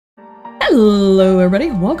Hello everybody,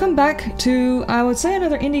 welcome back to, I would say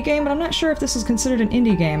another indie game, but I'm not sure if this is considered an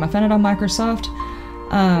indie game. I found it on Microsoft.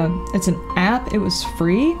 It's an app, it was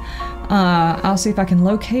free. I'll see if I can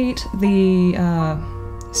locate the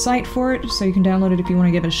site for it so you can download it if you want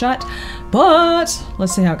to give it a shot. But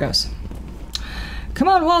let's see how it goes. Come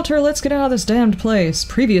on Walter, let's get out of this damned place.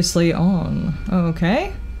 Previously on.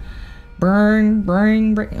 Okay. Bring.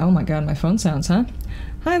 Oh my god, my phone sounds, huh?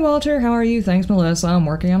 Hi Walter, how are you? Thanks Melissa, I'm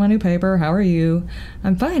working on my new paper. How are you?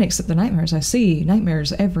 I'm fine except the nightmares I see.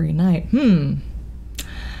 Nightmares every night.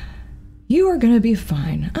 You are gonna be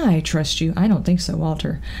fine. I trust you. I don't think so,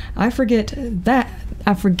 Walter. I forget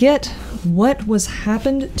what was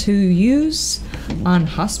happened to yous on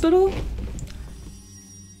hospital.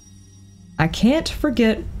 I can't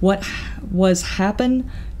forget what was happened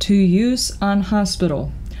to yous on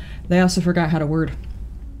hospital. They also forgot how to word.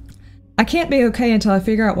 I can't be okay until I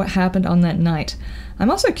figure out what happened on that night.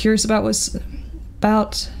 I'm also curious I'm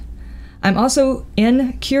also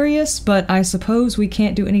curious, but I suppose we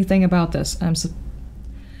can't do anything about this.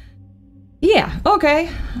 Yeah,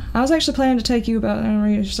 okay. I was actually planning to take you about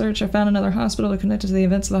research. I found another hospital connected to the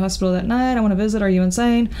events of the hospital that night. I want to visit. Are you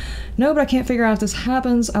insane? No, but I can't figure out if this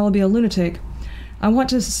happens. I will be a lunatic. I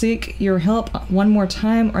want to seek your help one more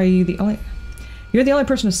time. Are you the only... You're the only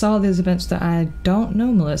person who saw these events that I don't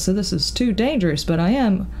know, Melissa. This is too dangerous, but I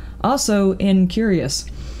am also curious.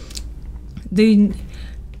 Then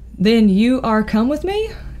you are come with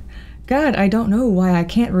me? God, I don't know why I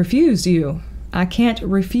can't refuse you. I can't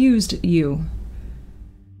refuse you.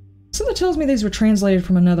 Something tells me these were translated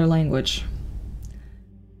from another language.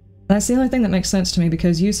 That's the only thing that makes sense to me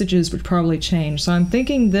because usages would probably change. So I'm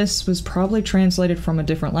thinking this was probably translated from a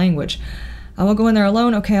different language. I will go in there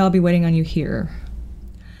alone. Okay, I'll be waiting on you here.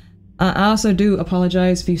 I also do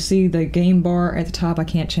apologize if you see the game bar at the top. I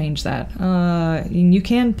can't change that. You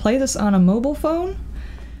can play this on a mobile phone.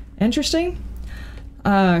 Interesting.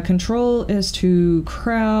 Control is to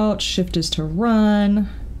crouch. Shift is to run.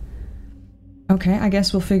 Okay, I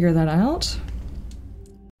guess we'll figure that out.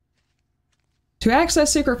 To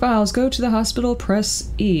access secret files, go to the hospital, press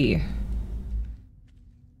E.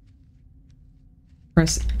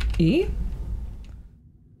 Press E?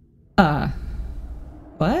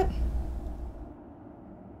 What?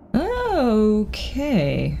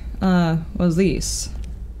 Okay. What's these?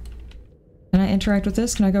 Can I interact with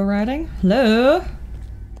this? Can I go riding? Hello?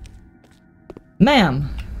 Ma'am!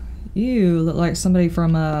 You look like somebody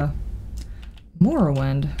from,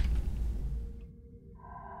 Morrowind.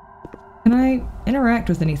 Can I interact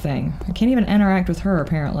with anything? I can't even interact with her,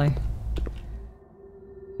 apparently.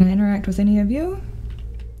 Can I interact with any of you?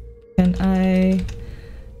 Can I...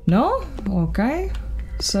 No? Okay.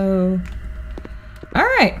 So...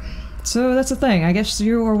 Alright! So that's the thing. I guess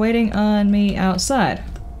you were waiting on me outside.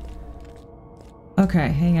 Okay,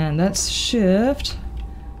 hang on. That's shift.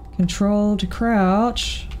 Control to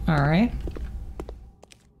crouch. Alright.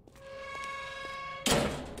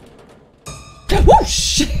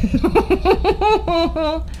 Whoosh!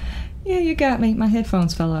 Yeah, you got me. My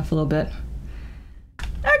headphones fell off a little bit.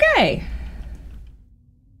 Okay!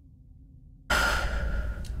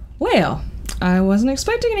 Well, I wasn't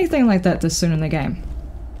expecting anything like that this soon in the game.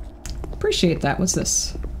 Appreciate that. What's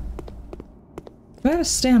this? Do I have a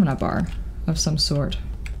stamina bar of some sort?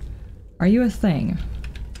 Are you a thing?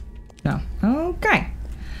 No. Okay.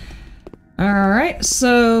 Alright,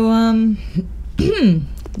 so,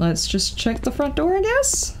 let's just check the front door, I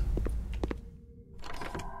guess?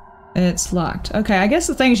 It's locked. Okay, I guess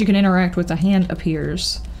the things you can interact with, the hand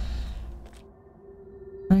appears.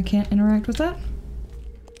 I can't interact with that?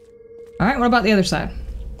 Alright, what about the other side?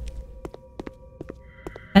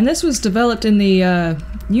 And this was developed in the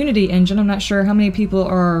Unity engine. I'm not sure how many people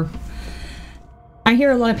are... I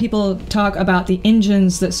hear a lot of people talk about the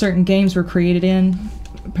engines that certain games were created in.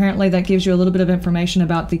 Apparently that gives you a little bit of information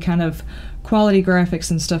about the kind of quality graphics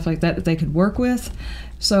and stuff like that that they could work with.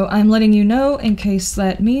 So I'm letting you know in case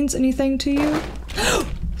that means anything to you.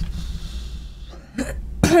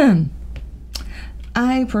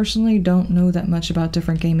 I personally don't know that much about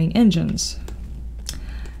different gaming engines.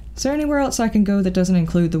 Is there anywhere else I can go that doesn't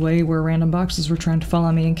include the way where random boxes were trying to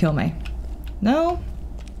follow me and kill me? No?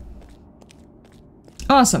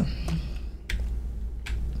 Awesome.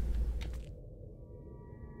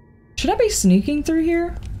 Should I be sneaking through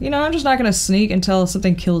here? You know, I'm just not gonna sneak until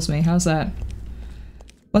something kills me. How's that?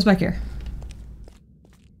 What's back here?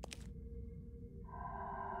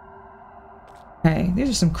 Hey, these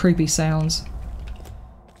are some creepy sounds.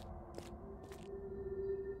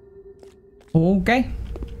 Okay.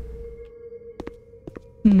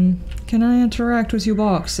 Can I interact with your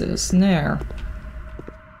boxes? There.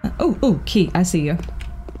 Oh, oh, key. I see you.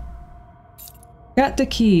 Got the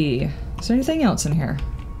key. Is there anything else in here?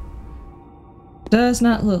 Does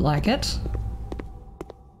not look like it.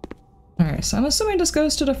 Alright, so I'm assuming this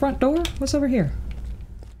goes to the front door. What's over here?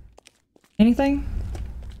 Anything?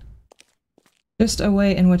 Just a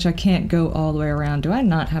way in which I can't go all the way around. Do I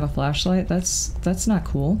not have a flashlight? That's not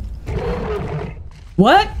cool.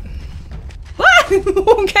 What? What?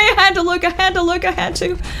 Okay, I had to look, I had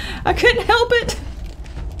to. I couldn't help it.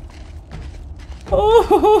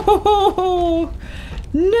 Oh,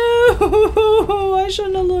 no, I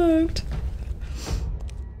shouldn't have looked.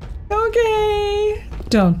 Okay.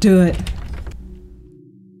 Don't do it.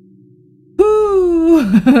 Ooh.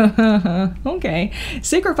 Okay.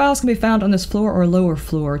 Secret files can be found on this floor or lower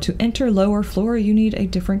floor. To enter lower floor, you need a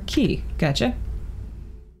different key. Gotcha.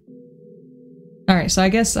 Alright, so I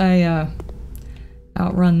guess I,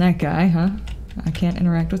 outrun that guy, huh? I can't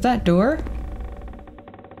interact with that door.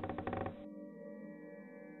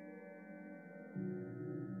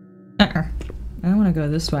 I want to go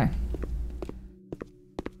this way.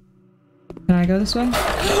 Can I go this way?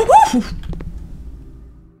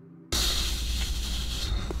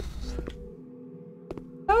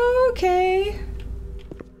 Okay.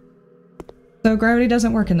 So gravity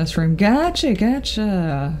doesn't work in this room. Gotcha,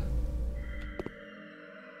 gotcha.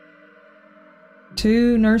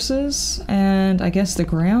 2 nurses, and I guess the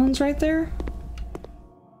grounds right there?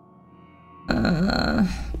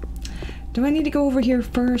 Do I need to go over here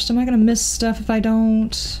first? Am I gonna miss stuff if I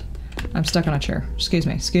don't? I'm stuck on a chair. Excuse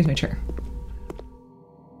me, chair.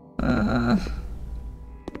 Can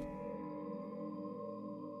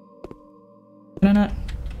I not?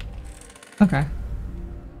 Okay.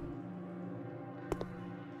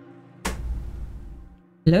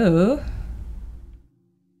 Hello?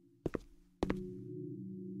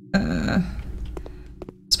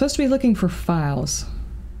 Supposed to be looking for files.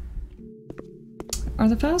 Are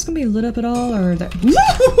the files gonna be lit up at all, or are they—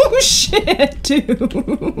 Oh shit, dude!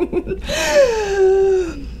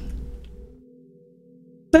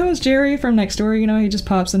 That was Jerry from next door, you know, he just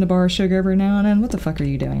pops into bar sugar every now and then. What the fuck are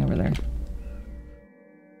you doing over there?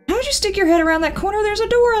 How'd you stick your head around that corner? There's a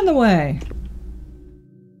door in the way!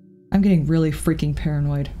 I'm getting really freaking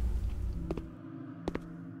paranoid.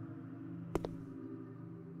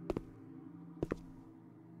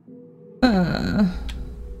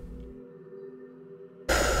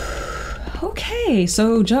 Okay,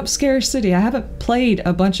 so Jump Scare City. I haven't played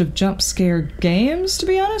a bunch of jump scare games, to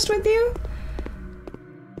be honest with you.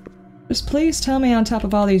 Just please tell me on top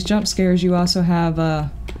of all these jump scares you also have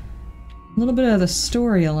a little bit of the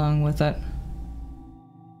story along with it.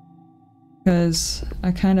 Because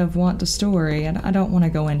I kind of want the story, and I don't want to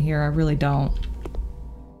go in here, I really don't.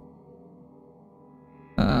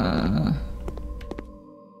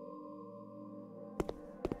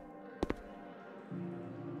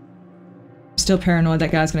 Still paranoid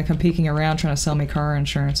that guy's gonna come peeking around trying to sell me car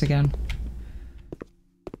insurance again.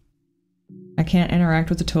 I can't interact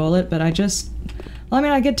with the toilet, but I just— well, I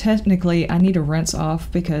mean, I get technically I need to rinse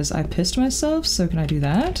off because I pissed myself, so can I do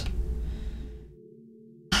that?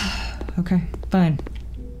 Okay, fine.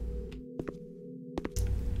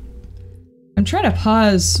 I'm trying to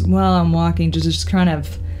pause while I'm walking to just kind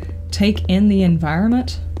of take in the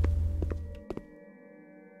environment.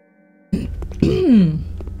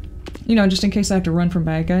 You know, just in case I have to run from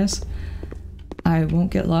bad guys. I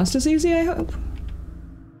won't get lost as easy, I hope.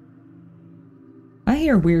 I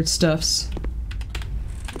hear weird stuffs.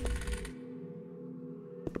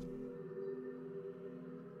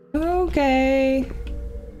 Okay.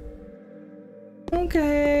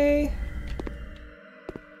 Okay.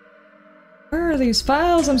 Where are these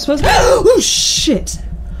files I'm supposed to— Oh shit!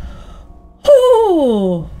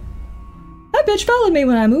 Oh! That bitch followed me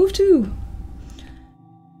when I moved too.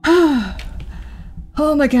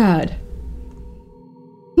 Oh my god.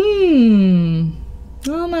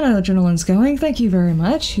 Oh, my adrenaline's going. Thank you very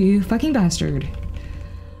much, you fucking bastard.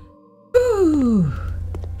 Whew.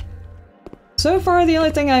 So far, the only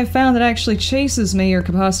thing I've found that actually chases me or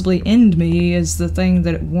could possibly end me is the thing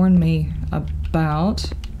that it warned me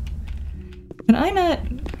about. Can I not—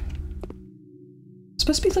 I'm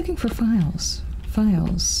supposed to be looking for files.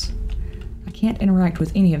 Files. I can't interact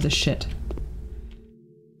with any of this shit.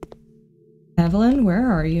 Evelyn,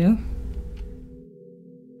 where are you?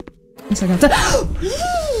 Guess I got that.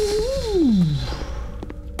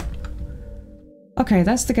 Okay,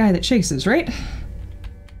 that's the guy that chases, right?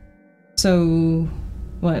 So,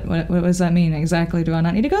 what does that mean exactly? Do I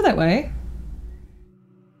not need to go that way?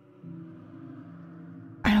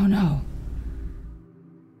 I don't know.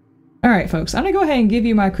 Alright, folks, I'm gonna go ahead and give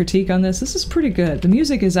you my critique on this. This is pretty good. The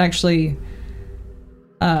music is actually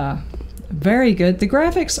Very good. The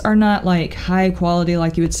graphics are not like high quality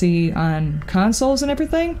like you would see on consoles and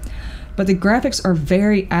everything, but the graphics are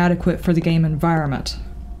very adequate for the game environment.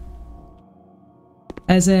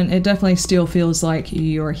 As in, it definitely still feels like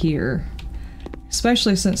you're here.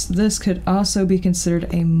 Especially since this could also be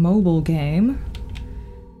considered a mobile game.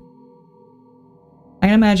 I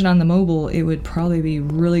can imagine on the mobile it would probably be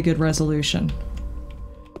really good resolution.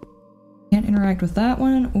 Can't interact with that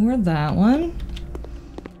one or that one.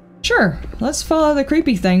 Sure, let's follow the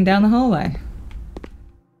creepy thing down the hallway.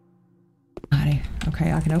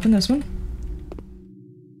 Okay, I can open this one.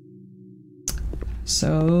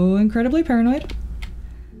 So incredibly paranoid.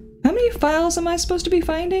 How many files am I supposed to be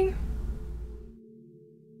finding?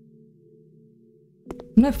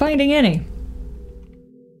 I'm not finding any.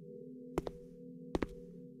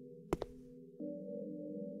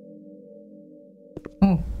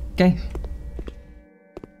 Oh, okay.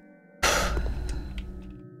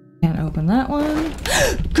 Can't open that one.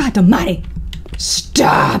 God almighty!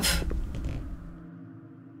 Stop!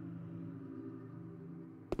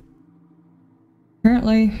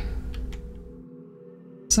 Apparently,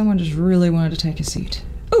 someone just really wanted to take a seat.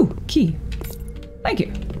 Ooh, key. Thank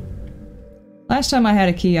you. Last time I had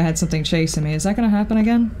a key, I had something chasing me. Is that gonna happen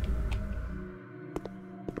again?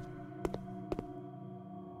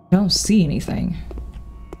 I don't see anything.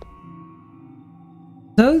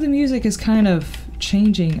 Though the music is kind of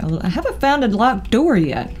changing a little. I haven't found a locked door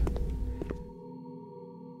yet.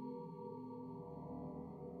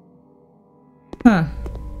 Huh.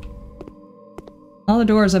 All the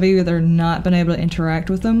doors I've either not been able to interact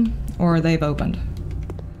with them, or they've opened.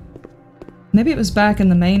 Maybe it was back in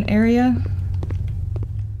the main area.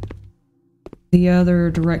 The other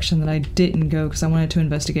direction that I didn't go because I wanted to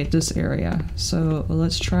investigate this area. So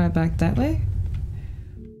let's try it back that way.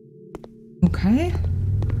 Okay.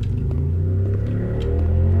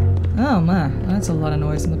 Oh my, that's a lot of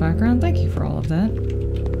noise in the background. Thank you for all of that.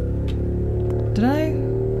 Did I?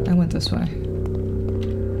 I went this way.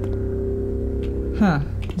 Huh.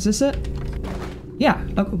 Is this it? Yeah.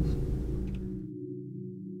 Oh.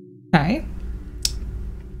 Okay.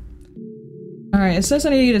 Alright, it says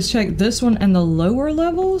I need to check this one and the lower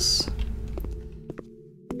levels?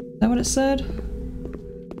 Is that what it said?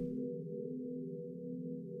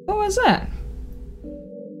 What was that?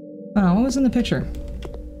 Oh, what was in the picture?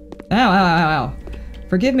 Ow, ow, ow, ow.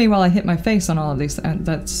 Forgive me while I hit my face on all of these.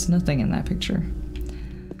 That's nothing in that picture.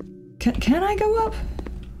 Can I go up?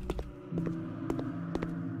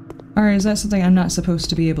 Or is that something I'm not supposed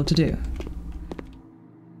to be able to do?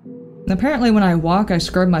 Apparently when I walk, I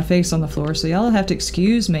scrub my face on the floor, so y'all have to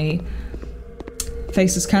excuse me.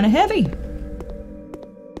 Face is kind of heavy.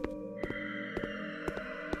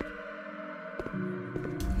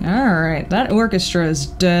 Alright, that orchestra is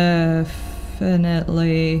definitely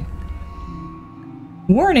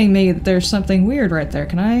warning me that there's something weird right there.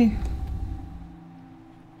 Can I?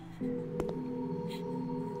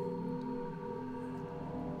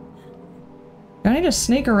 Do I need to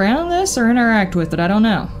sneak around this or interact with it? I don't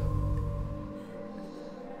know.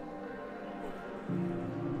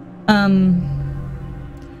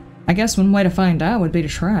 I guess one way to find out would be to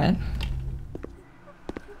try it.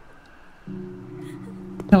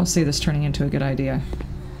 Don't see this turning into a good idea.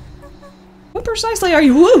 What precisely are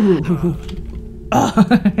you? Woo! Oh.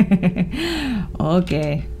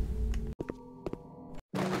 Okay.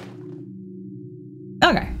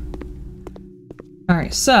 Okay.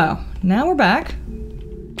 Alright, so now we're back.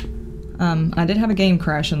 I did have a game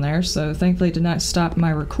crash in there, so thankfully it did not stop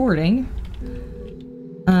my recording.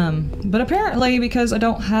 But apparently because I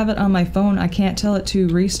don't have it on my phone, I can't tell it to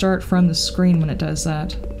restart from the screen when it does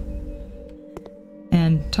that.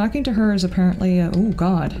 And talking to her is apparently, oh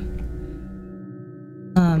god.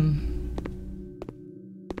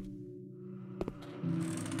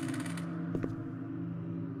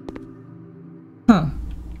 Huh.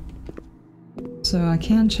 So I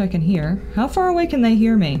can check in here. How far away can they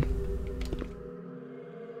hear me?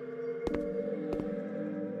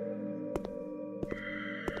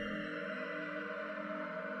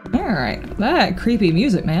 Alright, that creepy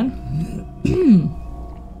music, man.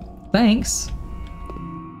 Thanks.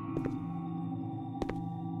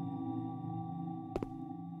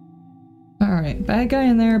 Alright, bad guy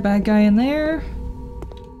in there, bad guy in there.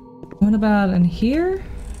 What about in here?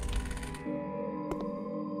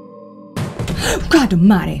 God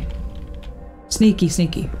almighty! Sneaky,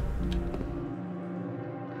 sneaky.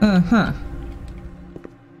 Uh-huh.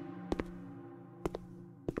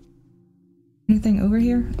 Anything over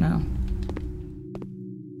here? No.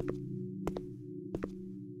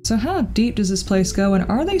 So how deep does this place go, and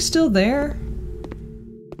are they still there?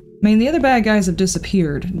 I mean, the other bad guys have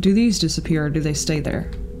disappeared. Do these disappear or do they stay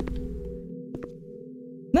there?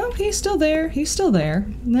 No, he's still there. He's still there.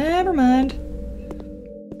 Never mind.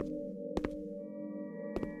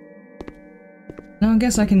 Now I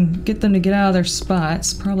guess I can get them to get out of their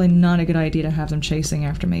spots. Probably not a good idea to have them chasing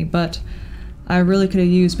after me, but I really could have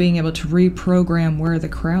used being able to reprogram where the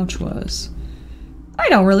crouch was. I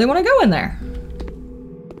don't really want to go in there.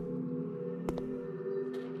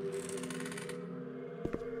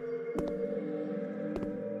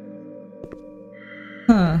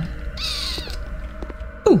 Huh.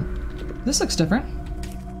 Ooh, this looks different.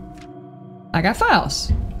 I got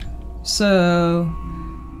files. So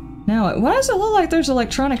now, why does it look like there's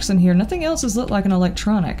electronics in here? Nothing else has looked like an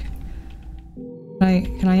electronic.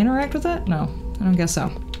 Can I interact with that? No, I don't guess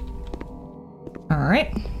so.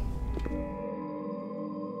 Alright.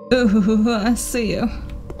 Ooh, I see you.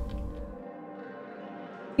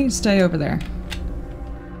 You stay over there.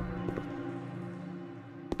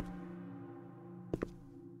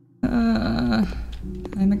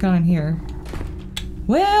 I haven't gone in here.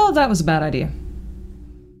 Well, that was a bad idea.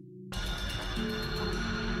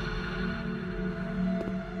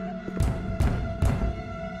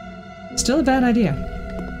 Still a bad idea.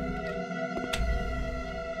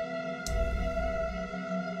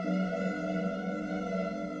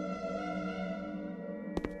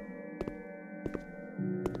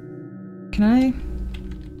 Can I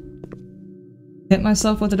hit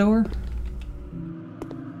myself with a door?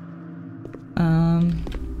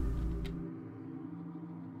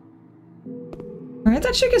 Alright,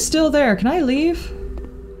 that chick is still there. Can I leave?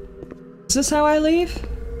 Is this how I leave?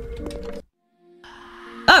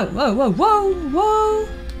 Oh, whoa, whoa, whoa, whoa!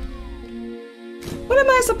 What am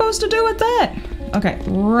I supposed to do with that? Okay,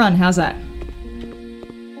 run, how's that?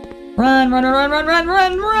 Run, run, run, run, run,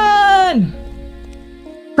 run, run!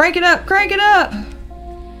 Crank it up, crank it up!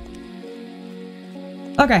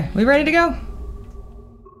 Okay, we ready to go?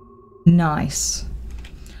 Nice.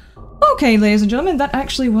 Okay, ladies and gentlemen, that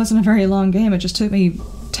actually wasn't a very long game. It just took me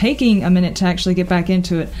taking a minute to actually get back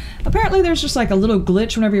into it. Apparently there's just like a little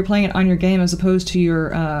glitch whenever you're playing it on your game as opposed to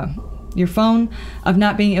your phone of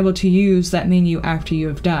not being able to use that menu after you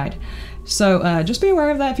have died. So just be aware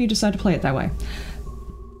of that if you decide to play it that way.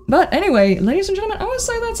 But anyway, ladies and gentlemen, I would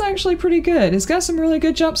say that's actually pretty good. It's got some really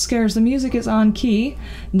good jump scares. The music is on key.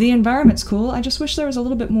 The environment's cool. I just wish there was a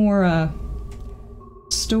little bit more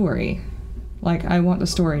story. Like, I want the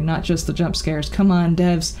story, not just the jump scares. Come on,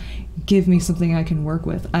 devs, give me something I can work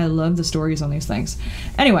with. I love the stories on these things.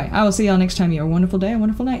 Anyway, I will see y'all next time. You have a wonderful day, a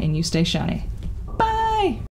wonderful night, and you stay shiny. Bye!